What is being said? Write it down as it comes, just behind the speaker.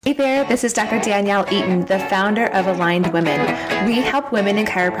Hey there, this is Dr. Danielle Eaton, the founder of Aligned Women. We help women in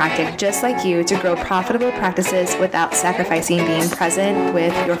chiropractic just like you to grow profitable practices without sacrificing being present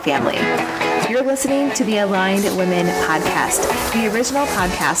with your family. You're listening to the Aligned Women podcast, the original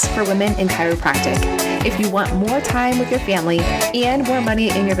podcast for women in chiropractic. If you want more time with your family and more money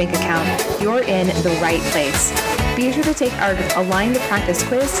in your bank account, you're in the right place. Be sure to take our Aligned Practice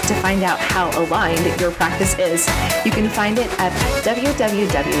quiz to find out how aligned your practice is. You can find it at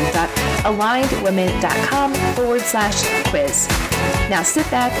www.alignedwomen.com/quiz. Now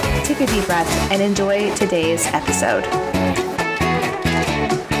sit back, take a deep breath, and enjoy today's episode.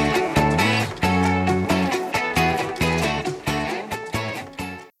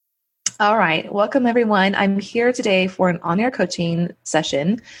 All right. Welcome, everyone. I'm here today for an on-air coaching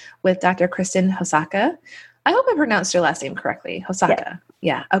session with Dr. Kristen Hosaka. I hope I pronounced your last name correctly. Hosaka.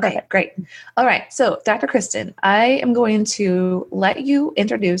 Yeah. Okay, perfect. Great. All right. So, Dr. Kristen, I am going to let you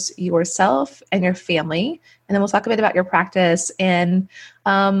introduce yourself and your family, and then we'll talk a bit about your practice. And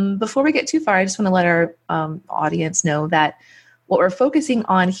before we get too far, I just want to let our audience know that what we're focusing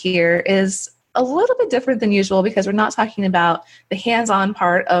on here is a little bit different than usual because we're not talking about the hands-on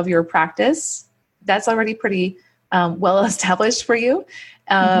part of your practice. That's already pretty well established for you.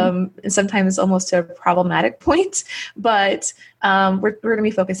 And sometimes almost to a problematic point, but we're going to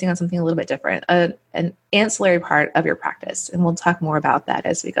be focusing on something a little bit different, an ancillary part of your practice. And we'll talk more about that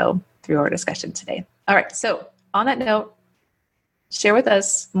as we go through our discussion today. All right. So on that note, share with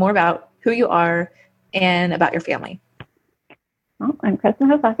us more about who you are and about your family. Well, I'm Kristen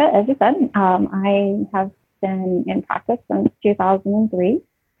Hosaka, as you said. I have been in practice since 2003.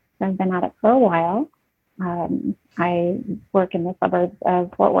 So I've been at it for a while. I work in the suburbs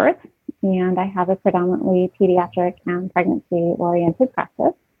of Fort Worth, and I have a predominantly pediatric and pregnancy-oriented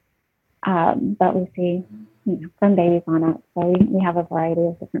practice. But we see, from babies on up. So we have a variety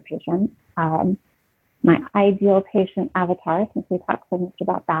of different patients. My ideal patient avatar, since we talked so much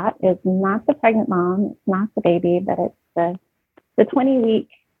about that, is not the pregnant mom, it's not the baby, but it's the 20-week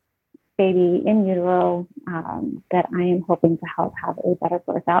baby in utero that I am hoping to help have a better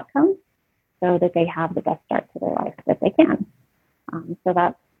birth outcome so that they have the best start to their life that they can. So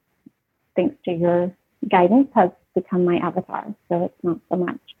that, thanks to your guidance, has become my avatar. So it's not so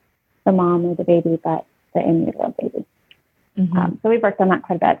much the mom or the baby, but the in utero baby. So we've worked on that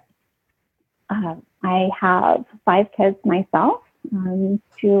quite a bit. I have 5 kids myself, 2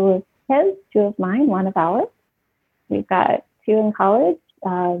 of his, 2 of mine, 1 of ours. We've got 2 in college,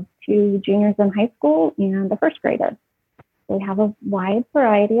 2 juniors in high school, and a first grader. So we have a wide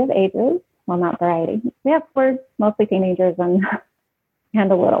variety of ages. Well, not variety. We're mostly teenagers and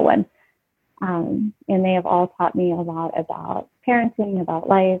a little one. And they have all taught me a lot about parenting, about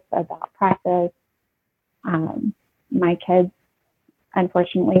life, about practice. My kids,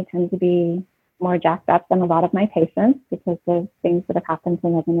 unfortunately, tend to be more jacked up than a lot of my patients because of things that have happened to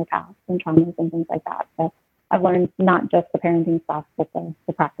them in the past and traumas and things like that. So I've learned not just the parenting stuff, but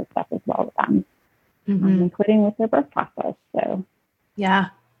the practice stuff as well with them, including with their birth process. So, yeah.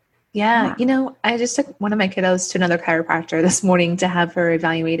 I just took one of my kiddos to another chiropractor this morning to have her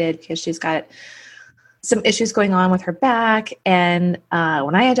evaluated because she's got some issues going on with her back. And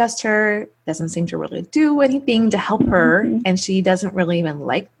when I adjust her, doesn't seem to really do anything to help her. And she doesn't really even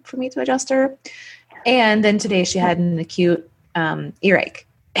like for me to adjust her. And then today she had an acute earache.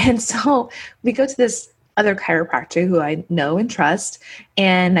 And so we go to this other chiropractor who I know and trust,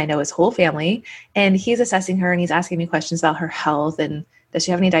 and I know his whole family, and he's assessing her and he's asking me questions about her health and does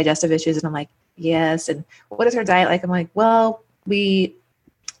she have any digestive issues? And I'm like, yes. And what is her diet like? I'm like, well, we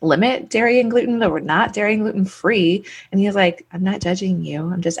limit dairy and gluten, but we're not dairy and gluten free. And he's like, I'm not judging you.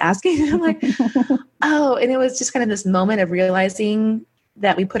 I'm just asking. I'm like, oh, and it was just kind of this moment of realizing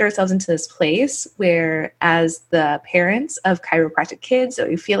that we put ourselves into this place where as the parents of chiropractic kids, that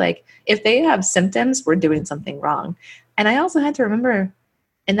we feel like if they have symptoms, we're doing something wrong. And I also had to remember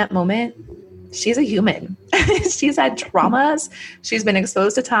in that moment, she's a human. She's had traumas. She's been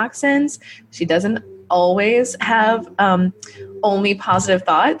exposed to toxins. She doesn't always have only positive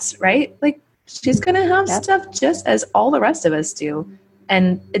thoughts, right? Like she's going to have stuff just as all the rest of us do.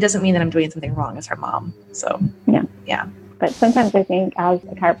 And it doesn't mean that I'm doing something wrong as her mom. So, yeah. But sometimes I think as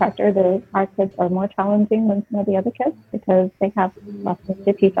a chiropractor, our kids are more challenging than some of the other kids because they have lessons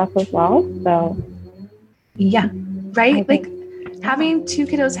to teach us as well. So, yeah, right? Like having 2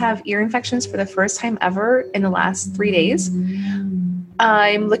 kiddos have ear infections for the first time ever in the last 3 days,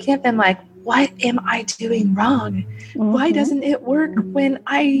 I'm looking at them like, what am I doing wrong? Why doesn't it work when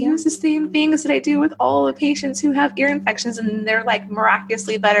I use the same things that I do with all the patients who have ear infections and they're like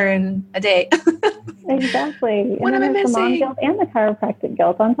miraculously better in a day? Exactly. What am I there's the mom missing? guilt and the chiropractic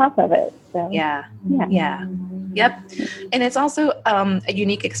guilt on top of it. So Yeah. Yep. And it's also a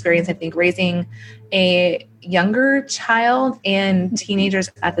unique experience, I think, raising a younger child and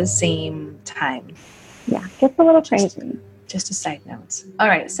teenagers at the same time. Yeah, gets a little crazy. Just a side note. All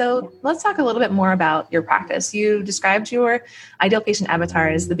right, so let's talk a little bit more about your practice. You described your ideal patient avatar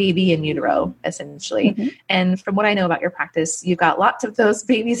as the baby in utero, essentially. Mm-hmm. And from what I know about your practice, you've got lots of those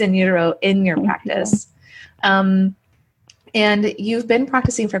babies in utero in your practice. And you've been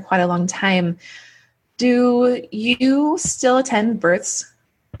practicing for quite a long time. Do you still attend births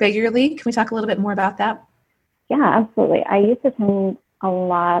regularly? Can we talk a little bit more about that? Yeah, absolutely. I used to attend a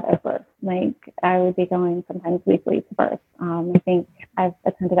lot of births. Like I would be going sometimes weekly to births. I think I've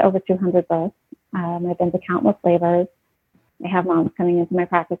attended over 200 births. I've been to countless labors. I have moms coming into my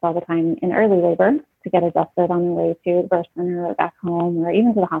practice all the time in early labor to get adjusted on their way to the birth center or back home or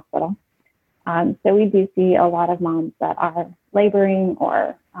even to the hospital. So we do see a lot of moms that are laboring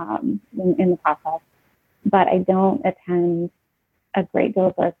or in the process. But I don't attend a great deal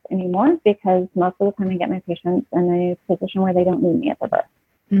of births anymore because most of the time I get my patients in a position where they don't need me at the birth.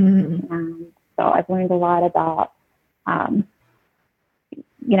 Mm-hmm. And so I've learned a lot about, I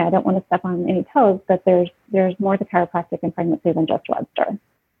don't want to step on any toes, but there's more to chiropractic and pregnancy than just Webster.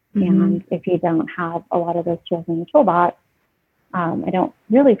 Mm-hmm. And if you don't have a lot of those tools in your toolbox, I don't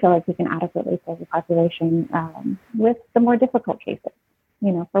really feel like you can adequately serve the population with the more difficult cases.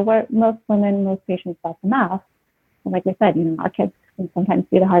 For what most women, most patients, that's enough. And like I said, our kids can sometimes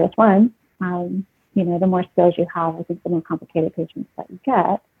be the hardest ones. The more skills you have, I think the more complicated patients that you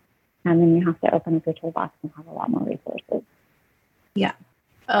get. And then you have to open up your toolbox and have a lot more resources. Yeah.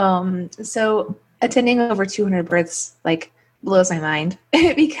 So attending over 200 births, blows my mind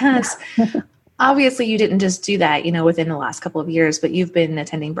because obviously you didn't just do that, within the last couple of years, but you've been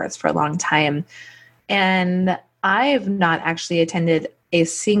attending births for a long time. And I've not actually attended a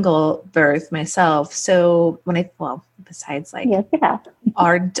single birth myself. So besides yes, yeah.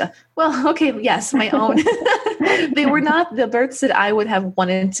 Yes, my own. They were not the births that I would have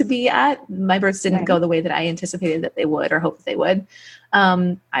wanted to be at. My births didn't go the way that I anticipated that they would or hoped they would.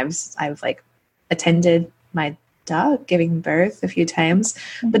 I've attended my dog giving birth a few times,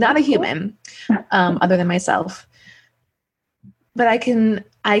 but not a human, other than myself. But I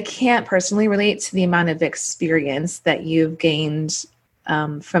can't personally relate to the amount of experience that you've gained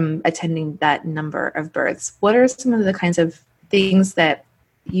from attending that number of births. What are some of the kinds of things that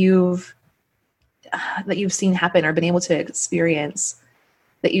you've seen happen or been able to experience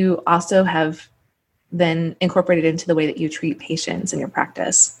that you also have then incorporated into the way that you treat patients in your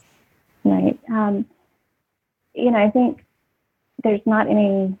practice? Right. I think there's not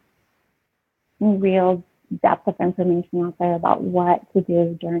any real depth of information out there about what to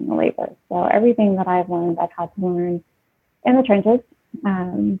do during the labor. So everything that I've learned, I've had to learn in the trenches,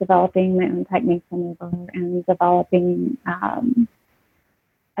 developing my own techniques in labor and developing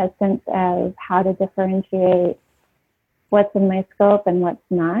a sense of how to differentiate what's in my scope and what's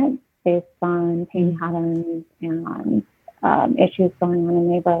not based on pain patterns and issues going on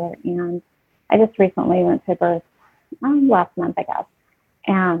in labor. And I just recently went to birth last month, I guess,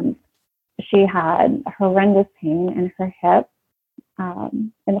 and she had horrendous pain in her hip,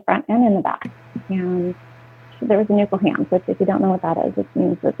 in the front and in the back. And there was a nuchal hand, which if you don't know what that is, it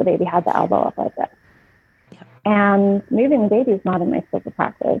means that the baby had the elbow up like this. Yep. And moving the baby is not in my scope of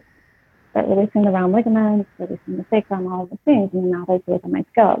practice, but releasing the round ligaments, releasing the sacrum, all of the things, and that is within my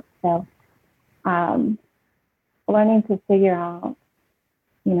scope. So learning to figure out,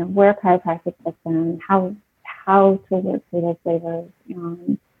 where chiropractic fits in, how to work through those labors,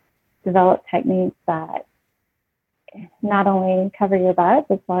 and develop techniques that not only cover your butt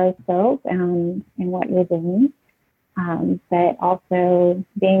as far as scope and what you're doing, but also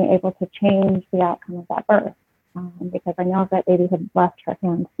being able to change the outcome of that birth. Because I know if that baby had left her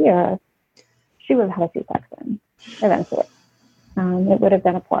hands here, she would have had a C-section eventually. It would have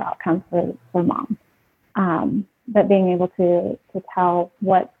been a poor outcome for mom. But being able to tell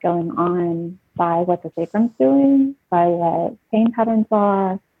what's going on by what the sacrum's doing, by what pain patterns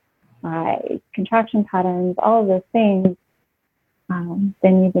are, by contraction patterns, all of those things,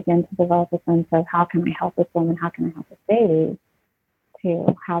 then you begin to develop a sense of how can I help this woman, how can I help this baby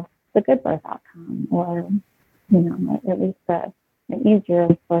to have the good birth outcome, or at least an easier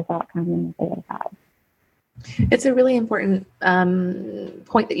birth outcome than they would have had. It's a really important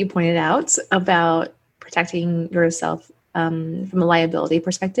point that you pointed out about protecting yourself from a liability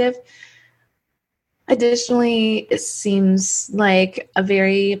perspective. Additionally, it seems like a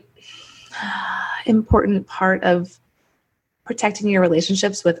very important part of protecting your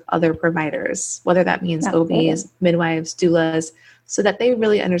relationships with other providers, whether that means Absolutely. OBs, midwives, doulas, so that they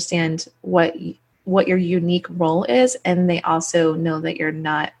really understand what your unique role is, and they also know that you're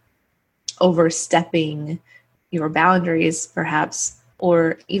not overstepping your boundaries, perhaps,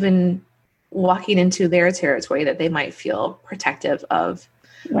 or even walking into their territory that they might feel protective of.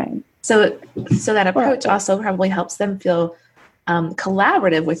 Right. So that approach also probably helps them feel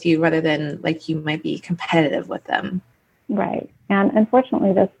collaborative with you rather than like you might be competitive with them. Right. And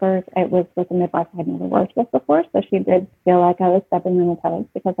unfortunately, this birth, it was with a midwife I'd never worked with before. So she did feel like I was stepping on her toes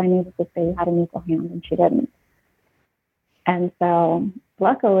because I knew that this baby had an equal hand and she didn't. And so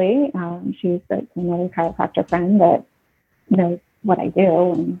luckily, she's another chiropractor friend that knows what I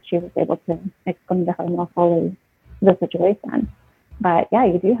do. And she was able to explain to her more fully the situation. But yeah,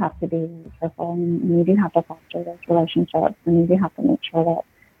 you do have to be really careful, and you do have to foster those relationships, and you do have to make sure that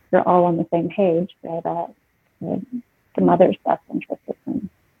you're all on the same page so that the mother's best interest is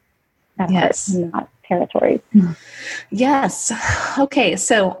at heart and not territories. Yes. Okay.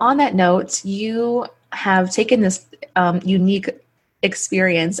 So on that note, you have taken this unique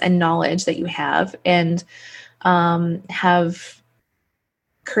experience and knowledge that you have and have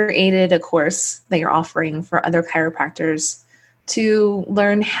created a course that you're offering for other chiropractors to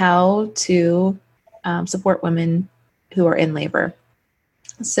learn how to support women who are in labor.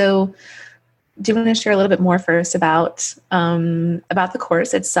 So do you want to share a little bit more first about the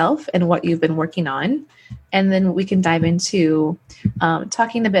course itself and what you've been working on? And then we can dive into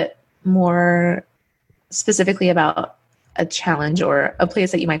talking a bit more specifically about a challenge or a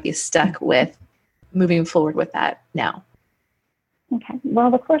place that you might be stuck with moving forward with that now. Okay. Well,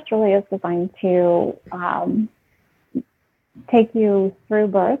 the course really is designed to take you through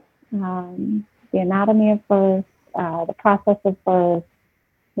birth, the anatomy of birth, the process of birth,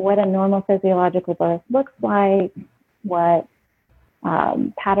 what a normal physiological birth looks like, what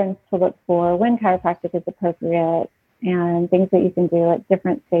patterns to look for, when chiropractic is appropriate, and things that you can do at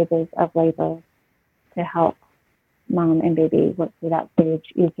different stages of labor to help mom and baby work through that stage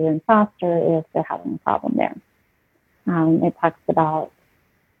easier and faster if they're having a problem there. It talks about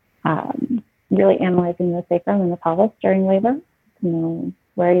really analyzing the sacrum and the pelvis during labor to know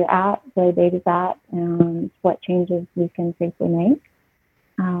where you're at, where the baby's at, and what changes you can safely make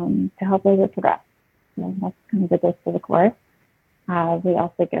to help labor progress. So that's kind of the gist of the course. We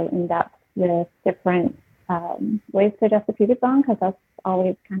also go in depth with different ways to adjust the pubic bone, because that's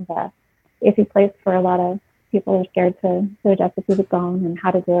always kind of a iffy place for a lot of people who are scared to adjust the pubic bone, and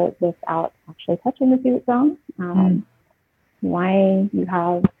how to do it without actually touching the pubic bone. Why you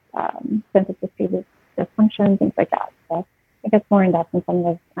have sensitive pubic dysfunction, things like that. So it gets more in depth in some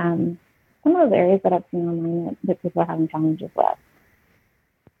of those areas that I've seen online that people are having challenges with,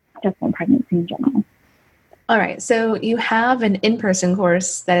 just in pregnancy in general. All right. So you have an in-person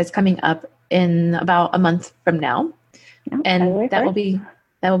course that is coming up in about a month from now. Yeah, and that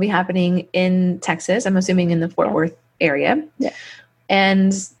will be happening in Texas. I'm assuming in the Fort Worth area. Yeah.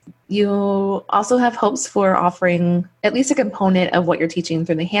 And you also have hopes for offering at least a component of what you're teaching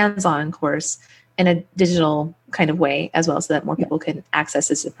through the hands-on course in a digital kind of way as well, so that more people can access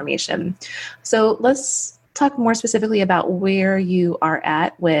this information. So let's talk more specifically about where you are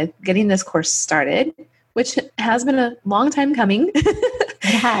at with getting this course started, which has been a long time coming.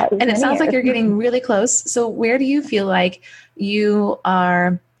 And it sounds like you're getting really close. So where do you feel like you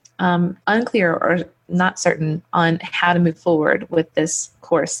are unclear or not certain on how to move forward with this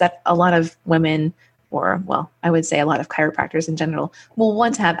course that a lot of women, or, well, I would say a lot of chiropractors in general, will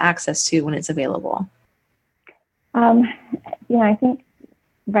want to have access to when it's available? I think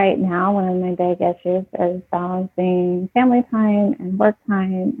right now one of my big issues is balancing family time and work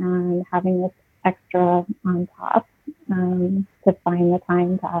time and having this extra on top to find the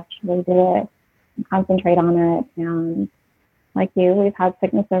time to actually do it and concentrate on it. And like you, we've had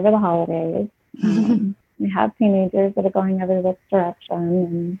sickness over the holidays. We have teenagers that are going every which direction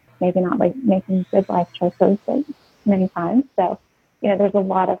and maybe not like making good life choices many times. So, there's a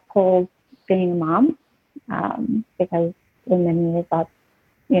lot of pulls being a mom because in many ways that's,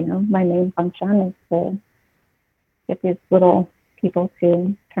 my main function is to get these little people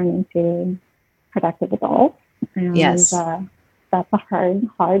to turn into productive adults. And yes. That's a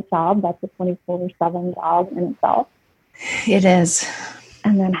hard job. That's a 24/7 job in itself. It is.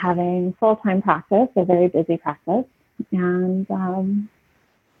 And then having full-time practice, a very busy practice, and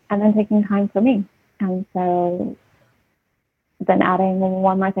then taking time for me. And so then adding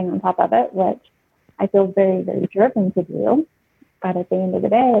one more thing on top of it, which I feel very, very driven to do. But at the end of the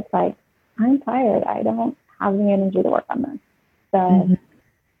day, it's like, I'm tired. I don't have the energy to work on this. So,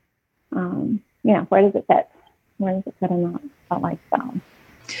 where does it fit? Where does it fit in that lifestyle?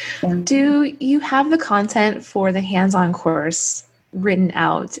 Do you have the content for the hands-on course written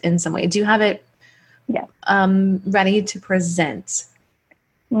out in some way? Do you have it ready to present?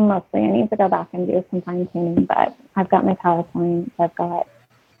 Mostly. I need to go back and do some fine tuning, but I've got my PowerPoint. I've got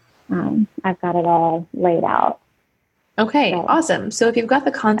it all laid out. Okay, awesome. So if you've got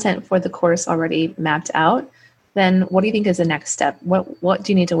the content for the course already mapped out, then what do you think is the next step? What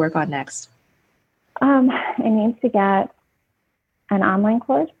do you need to work on next? I need to get an online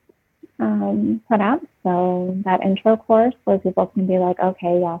course put out. So that intro course where people can be like,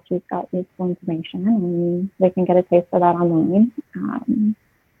 okay, yeah, she's got useful information, and they can get a taste of that online.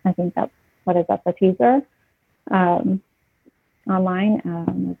 I think that's a teaser online,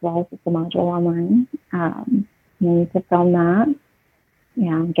 as well as just a module online. You need to film that.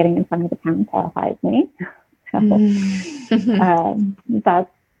 Yeah, getting in front of the camera terrifies me. So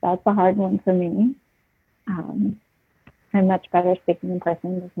that's a hard one for me. I'm much better speaking in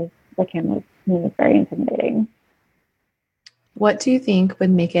person because the camera to me is very intimidating. What do you think would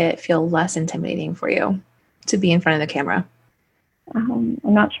make it feel less intimidating for you to be in front of the camera? I'm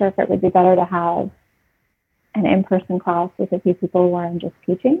not sure if it would be better to have an in-person class with a few people where I'm just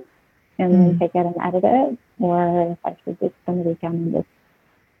teaching and then take it and edit it, or if I should just spend the weekend and just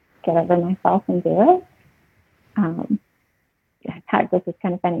get over myself and do it. In fact, this is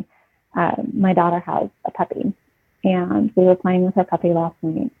kind of funny. My daughter has a puppy, and we were playing with her puppy last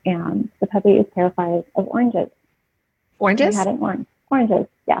night, and the puppy is terrified of oranges. Oranges? We had an orange. Oranges,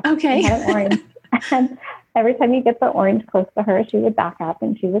 yeah. Okay. We had an orange. And every time you get the orange close to her, she would back up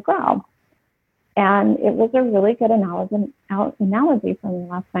and she would growl. And it was a really good analogy for me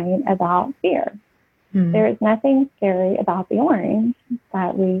last night about fear. There is nothing scary about the orange,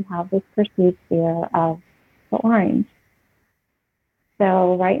 that we have this perceived fear of the orange.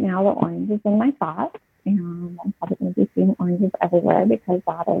 So right now, the orange is in my thoughts, and I'm probably going to be seeing oranges everywhere because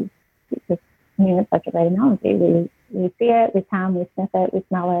it's such a great analogy. We see it, we come, we sniff it, we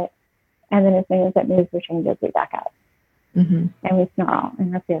smell it, and then as soon as it moves or changes, we back up. And we snarl,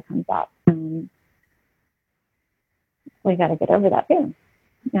 and our fear comes up. And we got to get over that fear.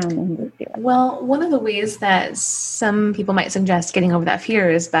 Well, one of the ways that some people might suggest getting over that fear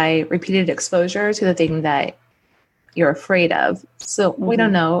is by repeated exposure to the thing that you're afraid of. So we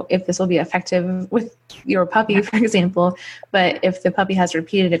don't know if this will be effective with your puppy, for example, but if the puppy has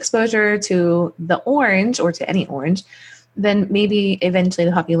repeated exposure to the orange or to any orange, then maybe eventually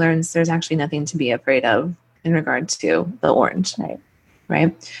the puppy learns there's actually nothing to be afraid of in regard to the orange.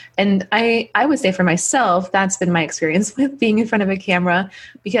 Right. And I would say for myself, that's been my experience with being in front of a camera,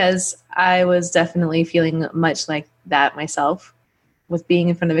 because I was definitely feeling much like that myself with being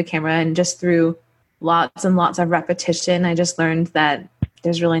in front of a camera. And just through lots and lots of repetition, I just learned that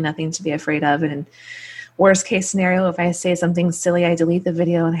there's really nothing to be afraid of. And worst case scenario, if I say something silly, I delete the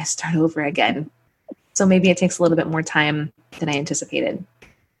video and I start over again. So maybe it takes a little bit more time than I anticipated.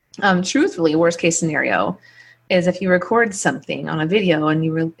 Truthfully, worst case scenario is if you record something on a video and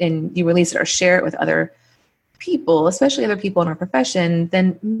you release it or share it with other people, especially other people in our profession,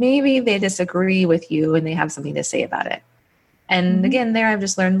 then maybe they disagree with you and they have something to say about it. And again, there I've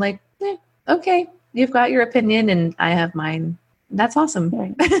just learned okay, you've got your opinion and I have mine. That's awesome.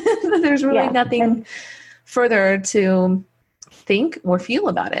 Right. There's really nothing further to think or feel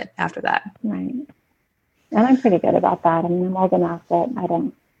about it after that. Right. And I'm pretty good about that. I mean, I'm old enough that I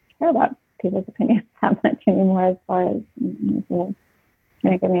don't care about people's opinions that much anymore, as far as going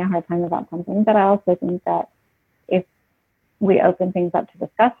to give me a hard time about something. But I also think that if we open things up to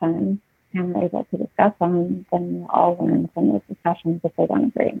discussion and are able to discuss them, then we'll all learn from those discussions if they don't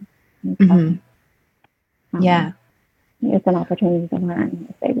agree. So, it's an opportunity to learn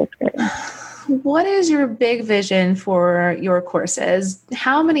if they disagree. What is your big vision for your courses?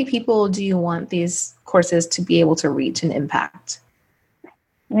 How many people do you want these courses to be able to reach and impact?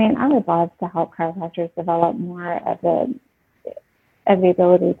 I mean, I would love to help chiropractors develop more of the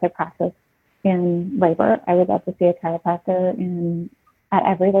ability to practice in labor. I would love to see a chiropractor at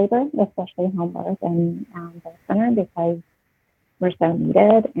every labor, especially home birth and birth center, because we're so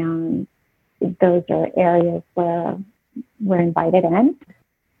needed, and those are areas where we're invited in,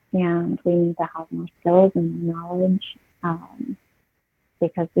 and we need to have more skills and knowledge,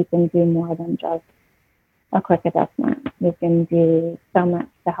 because we can do more than just a quick adjustment. We can do so much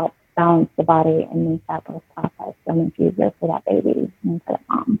to help balance the body and make that birth process so much easier for that baby and for the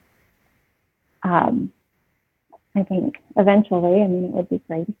mom. I think eventually, I mean, it would be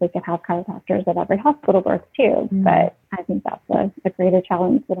great if we could have chiropractors at every hospital birth too, but I think that's a greater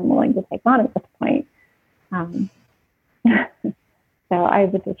challenge that I'm willing to take on at this point. So I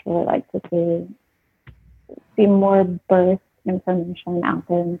would just really like to see more birth information out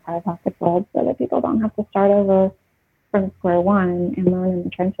there in the chiropractic world so that people don't have to start over from square one and learn in the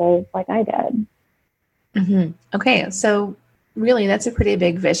trenches like I did. Mm-hmm. Okay, so really that's a pretty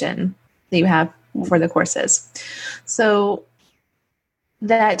big vision that you have for the courses. So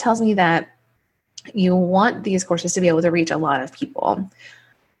that tells me that you want these courses to be able to reach a lot of people,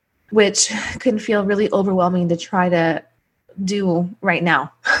 which can feel really overwhelming to try to do right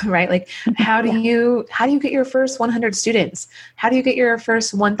now, right? Like how do you get your first 100 students? How do you get your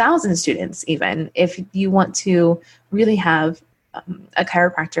first 1,000 students even if you want to really have a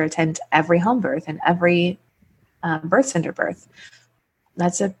chiropractor attend every home birth and every birth center birth?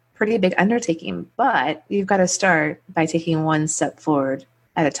 That's a pretty big undertaking, but you've got to start by taking one step forward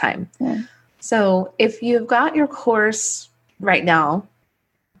at a time. Yeah. So if you've got your course right now,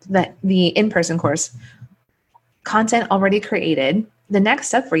 the in-person course, content already created, the next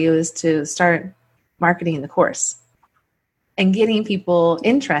step for you is to start marketing the course and getting people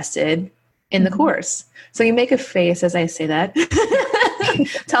interested in the course. So you make a face as I say that.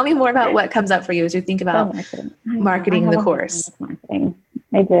 Tell me more about what comes up for you as you think about marketing the course. Marketing.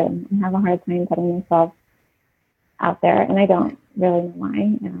 I do. I have a hard time putting myself out there, and I don't really know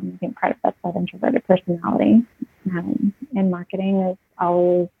why. I think part of that's that introverted personality. And marketing is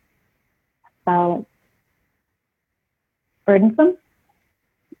always about burdensome.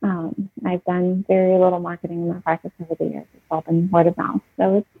 I've done very little marketing in my practice over the years. It's all been word of mouth.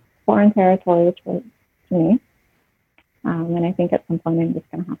 So it's foreign territory to me. And I think at some point I'm just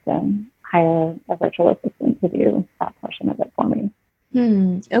going to have to hire a virtual assistant to do that portion of it for me.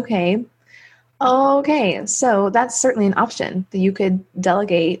 Okay. Okay. So that's certainly an option that you could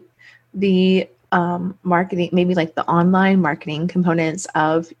delegate the marketing, maybe like the online marketing components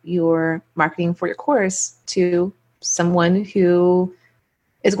of your marketing for your course to someone who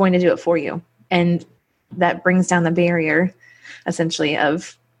is going to do it for you. And that brings down the barrier essentially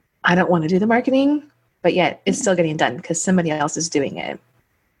of, I don't want to do the marketing, but yet it's still getting done because somebody else is doing it.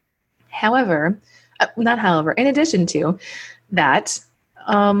 In addition to that,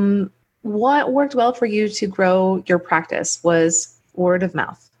 what worked well for you to grow your practice was word of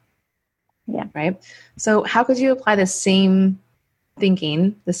mouth. Yeah. Right. So how could you apply the same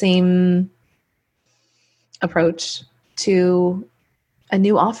thinking, the same approach to a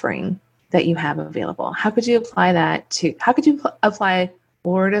new offering that you have available? How could you apply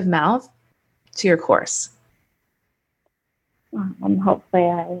word of mouth to your course? Hopefully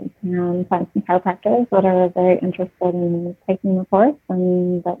I can find some chiropractors that are very interested in taking the course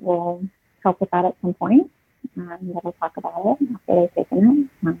and that will help with that at some point. That will talk about it after they've taken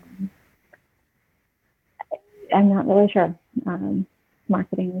it. I'm not really sure.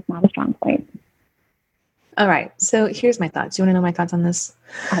 Marketing is not a strong point. All right. So here's my thoughts. Do you want to know my thoughts on this?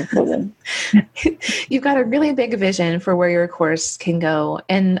 Absolutely. You've got a really big vision for where your course can go.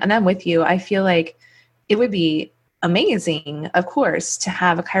 And I'm with you. I feel like it would be amazing, of course, to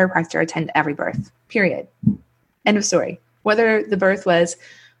have a chiropractor attend every birth, period. End of story. Whether the birth was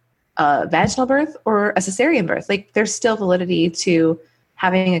a vaginal birth or a cesarean birth, like there's still validity to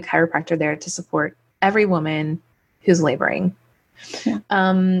having a chiropractor there to support every woman who's laboring,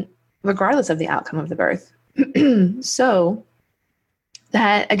 regardless of the outcome of the birth. So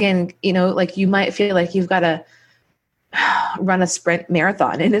that, again, like you might feel like you've got to run a sprint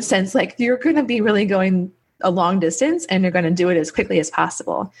marathon in a sense, like you're going to be really going a long distance and you're going to do it as quickly as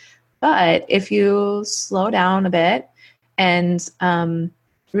possible. But if you slow down a bit and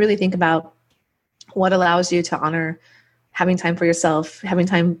really think about what allows you to honor having time for yourself, having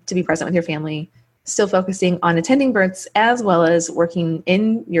time to be present with your family, still focusing on attending births as well as working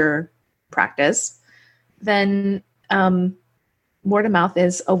in your practice, then word of mouth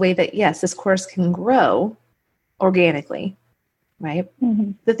is a way that, yes, this course can grow organically, right?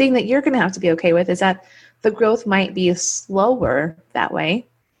 Mm-hmm. The thing that you're going to have to be okay with is that the growth might be slower that way,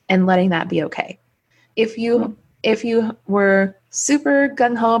 and letting that be okay. If you were super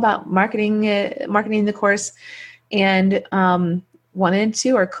gung-ho about marketing the course and wanted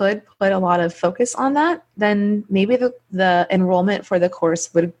to or could put a lot of focus on that, then maybe the enrollment for the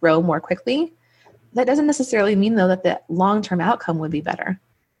course would grow more quickly. That doesn't necessarily mean, though, that the long-term outcome would be better.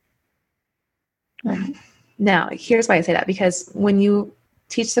 Right. Now, here's why I say that, because when you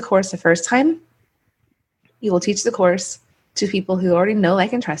teach the course the first time, you will teach the course to people who already know,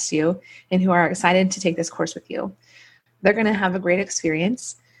 like, and trust you and who are excited to take this course with you. They're going to have a great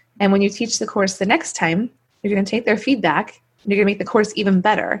experience. And when you teach the course the next time, You're going to take their feedback, and you're going to make the course even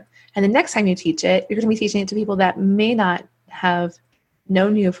better. And the next time you teach it, you're going to be teaching it to people that may not have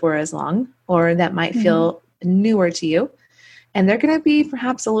known you for as long, or that might feel newer to you. And they're going to be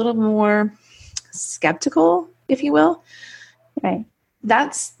perhaps a little more skeptical, if you will. Right.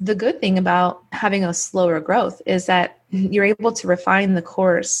 That's the good thing about having a slower growth, is that you're able to refine the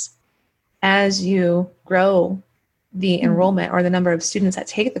course as you grow the enrollment or the number of students that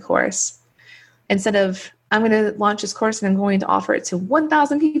take the course. Instead of, I'm going to launch this course and I'm going to offer it to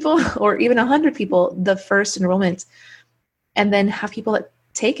 1,000 people or even 100 people the first enrollment, and then have people that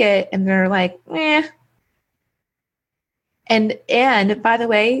take it and they're like, eh. And by the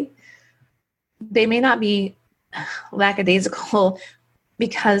way, they may not be lackadaisical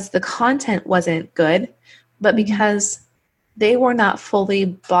because the content wasn't good, but because they were not fully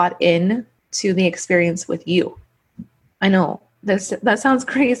bought in to the experience with you. I know that sounds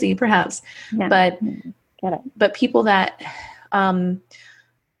crazy, perhaps, but people that are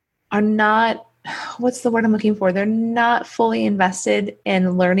not, what's the word I'm looking for? They're not fully invested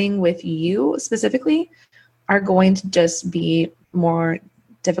in learning with you specifically, are going to just be more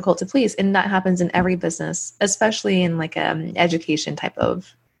difficult to please. And that happens in every business, especially in like an education type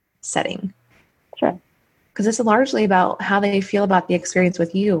of setting. Sure. Because it's largely about how they feel about the experience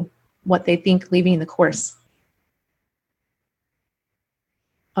with you, what they think leaving the course.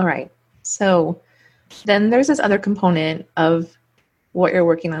 All right. So then there's this other component of what you're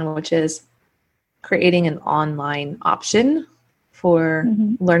working on, which is creating an online option for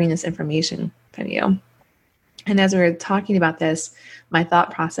learning this information from you. And as we were talking about this, my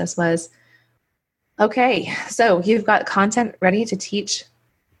thought process was, okay, so you've got content ready to teach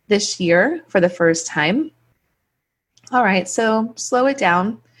this year for the first time. All right, so slow it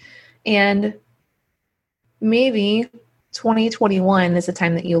down, and maybe 2021 is the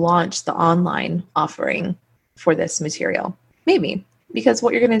time that you launch the online offering for this material. Maybe, because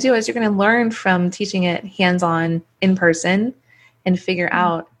what you're going to do is you're going to learn from teaching it hands-on in person and figure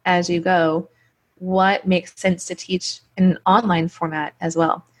out as you go what makes sense to teach in an online format as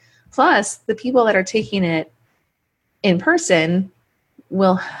well. Plus, the people that are taking it in person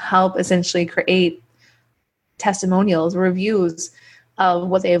will help essentially create testimonials, reviews of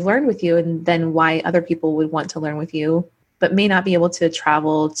what they have learned with you, and then why other people would want to learn with you, but may not be able to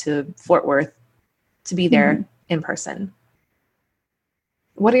travel to Fort Worth to be there in person.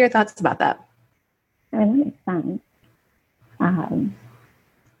 What are your thoughts about that? I mean, that makes sense.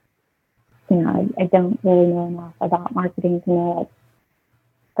 I don't really know enough about marketing to know it's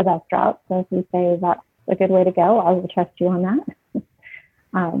the best route. So if you say that's a good way to go, I will trust you on that.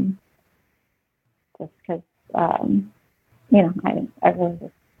 Just because, I really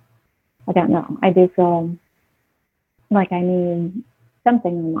just, I don't know. I do feel like I need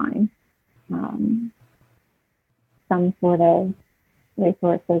something online, some sort of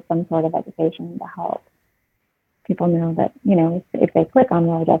resources, some sort of education to help people know that, if they click on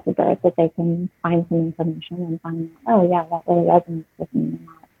Well Adjusted Birth, that they can find some information and find out, oh yeah, that really resonates with me, and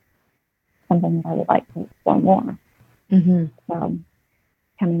that's something that I would like to explore more. So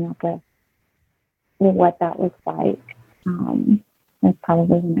coming up with what that looks like is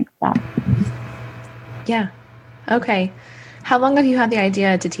probably the next step. Yeah. Okay. How long have you had the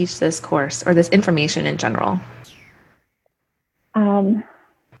idea to teach this course or this information in general?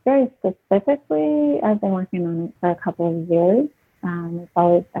 Very specifically, I've been working on it for a couple of years. It's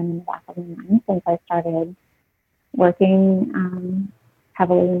always been in the back of my mind since I started working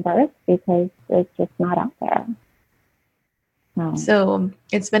heavily in birth, because it's just not out there. So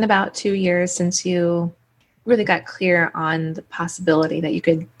it's been about 2 years since you really got clear on the possibility that you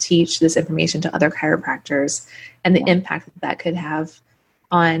could teach this information to other chiropractors and the impact that could have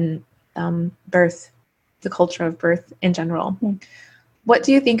on birth, the culture of birth in general. What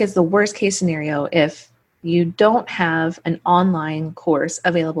do you think is the worst case scenario if you don't have an online course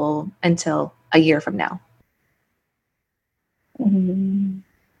available until a year from now? I mean,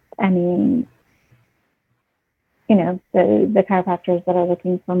 the chiropractors that are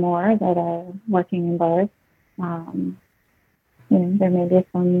looking for more, that are working in birth, there may be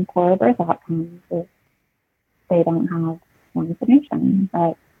some poor birth outcomes if they don't have more information,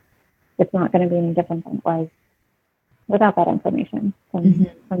 but it's not going to be any different than it was without that information from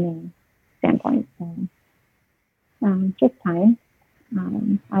the standpoint. So, just time.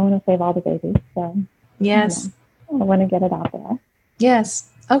 I want to save all the babies, so yes, I want to get it out there. Yes.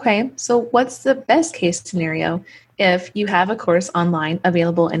 Okay. So what's the best case scenario if you have a course online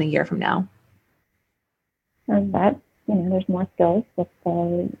available in a year from now? And that, there's more skills that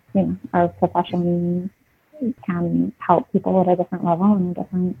our profession can help people at a different level and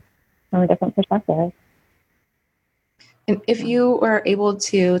from a different perspective. And if you are able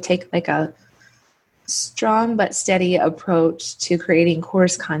to take like a strong but steady approach to creating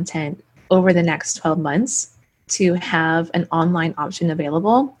course content over the next 12 months to have an online option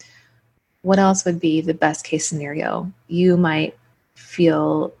available, what else would be the best case scenario? You might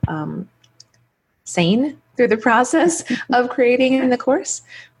feel sane through the process of creating the course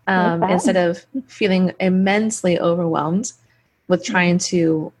instead of feeling immensely overwhelmed with trying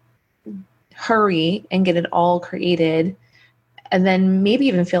to hurry and get it all created, and then maybe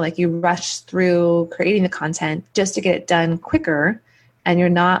even feel like you rush through creating the content just to get it done quicker, and you're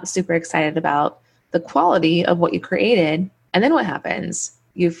not super excited about the quality of what you created. And then what happens?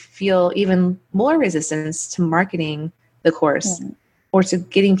 You feel even more resistance to marketing the course or to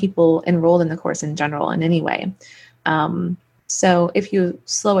getting people enrolled in the course in general in any way. So if you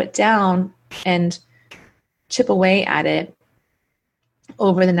slow it down and chip away at it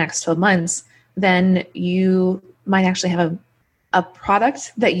over the next 12 months, then you might actually have a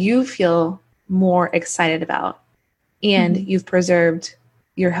product that you feel more excited about, and you've preserved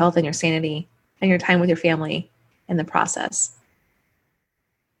your health and your sanity and your time with your family in the process.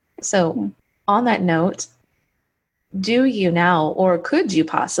 So on that note, do you now, or could you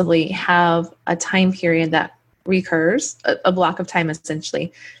possibly have a time period that recurs, a block of time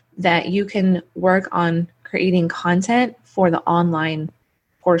essentially, that you can work on creating content for the online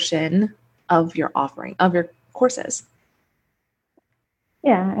portion of your offering, of your courses?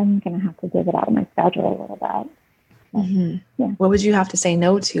 Yeah, I'm going to have to dig it out of my schedule a little bit. Yeah. What would you have to say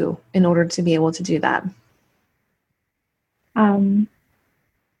no to in order to be able to do that?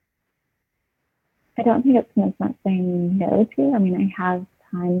 I don't think it's as much saying no to. I mean, I have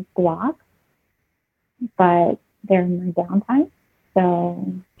time blocks, but they're my downtime.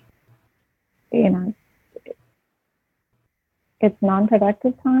 So, you know, it's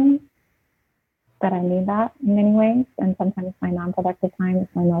non-productive time, but I need that in many ways. And sometimes my non-productive time is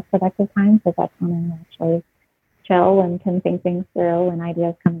my most productive time, because that's when I actually chill and can think things through and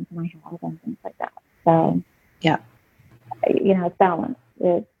ideas come into my head and things like that. So, yeah, you know, it's balanced.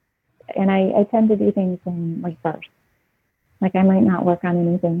 And I tend to do things in like bursts. Like I might not work on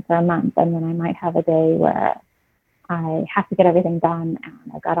anything for a month, and then I might have a day where I have to get everything done, and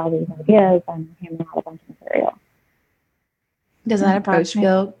I've got all these ideas and I'm hammering out a bunch of material. Does that approach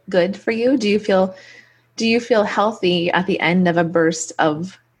feel good for you? Do you feel healthy at the end of a burst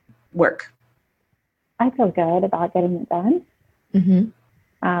of work? I feel good about getting it done.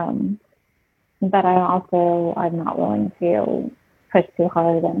 But I'm not willing to push too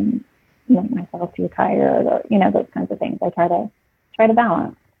hard and make myself too tired, or, you know, those kinds of things. I try to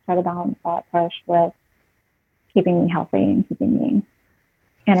balance that push with keeping me healthy and keeping me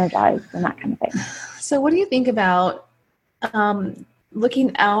energized and that kind of thing. So what do you think about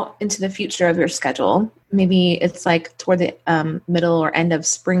looking out into the future of your schedule? Maybe it's like toward the middle or end of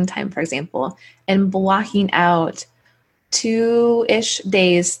springtime, for example, and blocking out 2-ish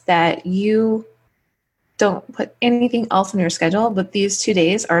days that you don't put anything else on your schedule, but these 2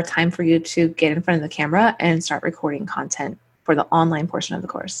 days are time for you to get in front of the camera and start recording content for the online portion of the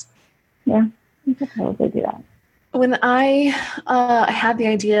course. Yeah, you could probably do that. When I had the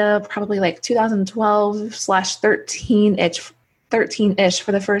idea, probably like 2012/13-ish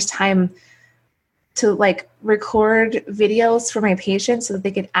for the first time, to like record videos for my patients so that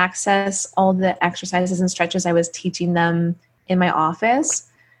they could access all the exercises and stretches I was teaching them in my office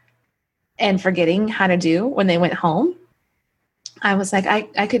and forgetting how to do when they went home. I was like,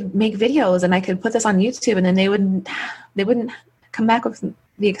 I could make videos and I could put this on YouTube, and then they wouldn't come back with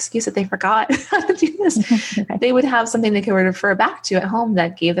the excuse that they forgot how to do this. They would have something they could refer back to at home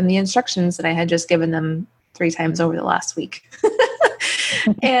that gave them the instructions that I had just given them 3 times over the last week.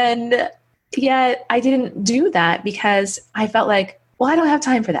 And yet I didn't do that because I felt like, well, I don't have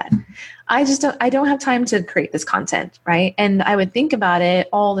time for that. I don't have time to create this content, right? And I would think about it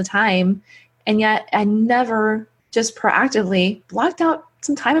all the time, and yet I never just proactively blocked out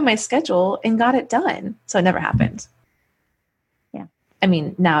some time in my schedule and got it done. So it never happened. Yeah. I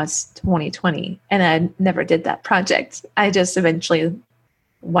mean, now it's 2020 and I never did that project. I just eventually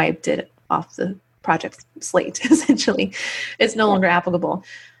wiped it off the project slate, essentially. It's no longer applicable.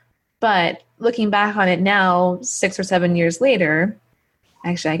 But looking back on it now, 6 or 7 years later,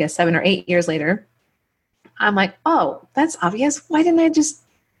 actually, I guess 7 or 8 years later, I'm like, oh, that's obvious. Why didn't I just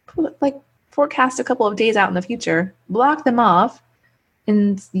forecast a couple of days out in the future, block them off,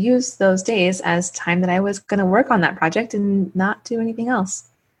 and use those days as time that I was going to work on that project and not do anything else?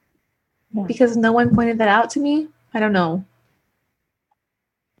 Yeah. Because no one pointed that out to me? I don't know.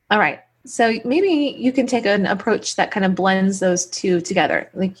 All right. So maybe you can take an approach that kind of blends those two together.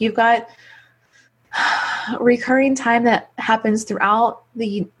 Like you've got recurring time that happens throughout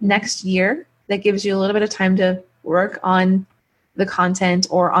the next year that gives you a little bit of time to work on the content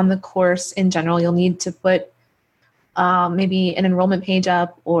or on the course in general. You'll need to put maybe an enrollment page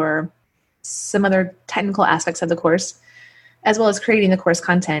up or some other technical aspects of the course, as well as creating the course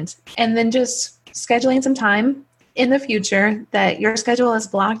content. And then just scheduling some time in the future that your schedule is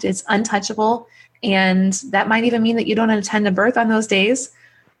blocked, it's untouchable, and that might even mean that you don't attend a birth on those days,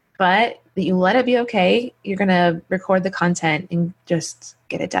 but that you let it be okay. You're going to record the content and just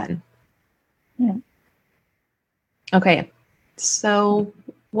get it done. Yeah. Okay. So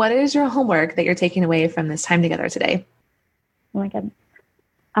what is your homework that you're taking away from this time together today? Oh my goodness.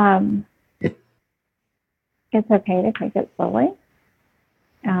 It's okay to take it slowly.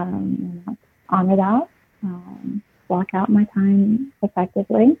 Honor that. Block out my time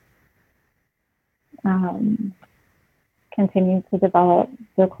effectively. Continue to develop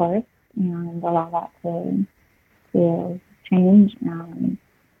the course and allow that to change and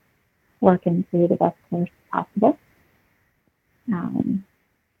work into the best course possible.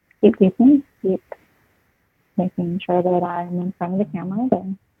 Keep teaching, keep making sure that I'm in front of the camera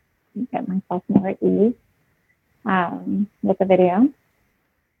to get myself more at ease with the video.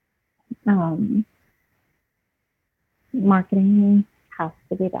 Marketing has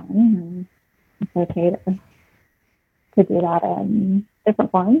to be done, and it's okay to do that in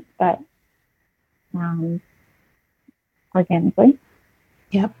different forms, but organically.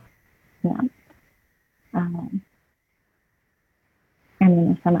 Yep. Yeah. And then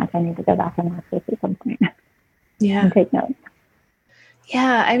there's so much I need to go back and watch this at some point. Yeah. And take notes.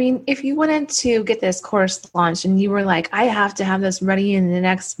 Yeah. I mean, if you wanted to get this course launched and you were like, I have to have this ready in the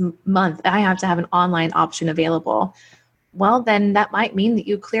next month, I have to have an online option available. Well, then that might mean that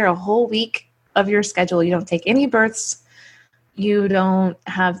you clear a whole week of your schedule. You don't take any births. You don't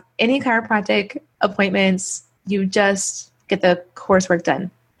have any chiropractic appointments. You just get the coursework done.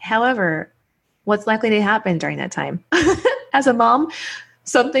 However, what's likely to happen during that time? As a mom,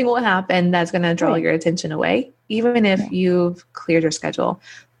 something will happen that's going to draw your attention away, even if you've cleared your schedule.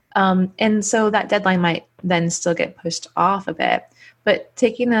 And so that deadline might then still get pushed off a bit. But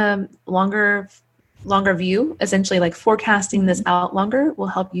taking a longer view, essentially like forecasting this out longer, will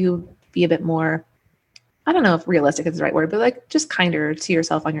help you be a bit more, I don't know if realistic is the right word, but like just kinder to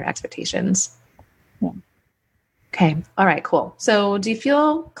yourself on your expectations. Yeah. Okay. All right, cool. So do you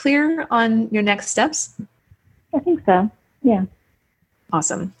feel clear on your next steps? I think so. Yeah.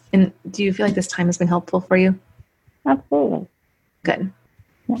 Awesome. And do you feel like this time has been helpful for you? Absolutely. Good.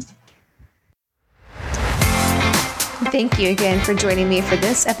 Yeah. Thank you again for joining me for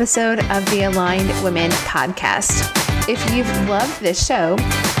this episode of the Aligned Women podcast. If you've loved this show,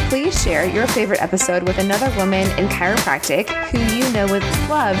 please share your favorite episode with another woman in chiropractic who you know would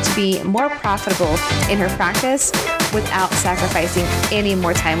love to be more profitable in her practice without sacrificing any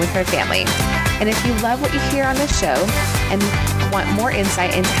more time with her family. And if you love what you hear on this show and want more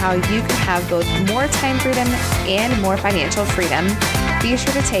insight into how you can have both more time freedom and more financial freedom, be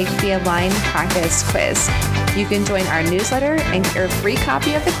sure to take the Aligned Practice quiz. You can join our newsletter and get your free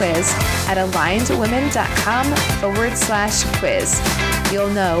copy of the quiz at alignedwomen.com/quiz. You'll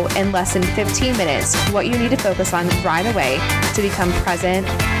know in less than 15 minutes what you need to focus on right away to become present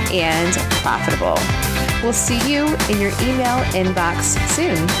and profitable. We'll see you in your email inbox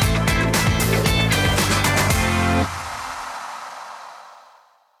soon.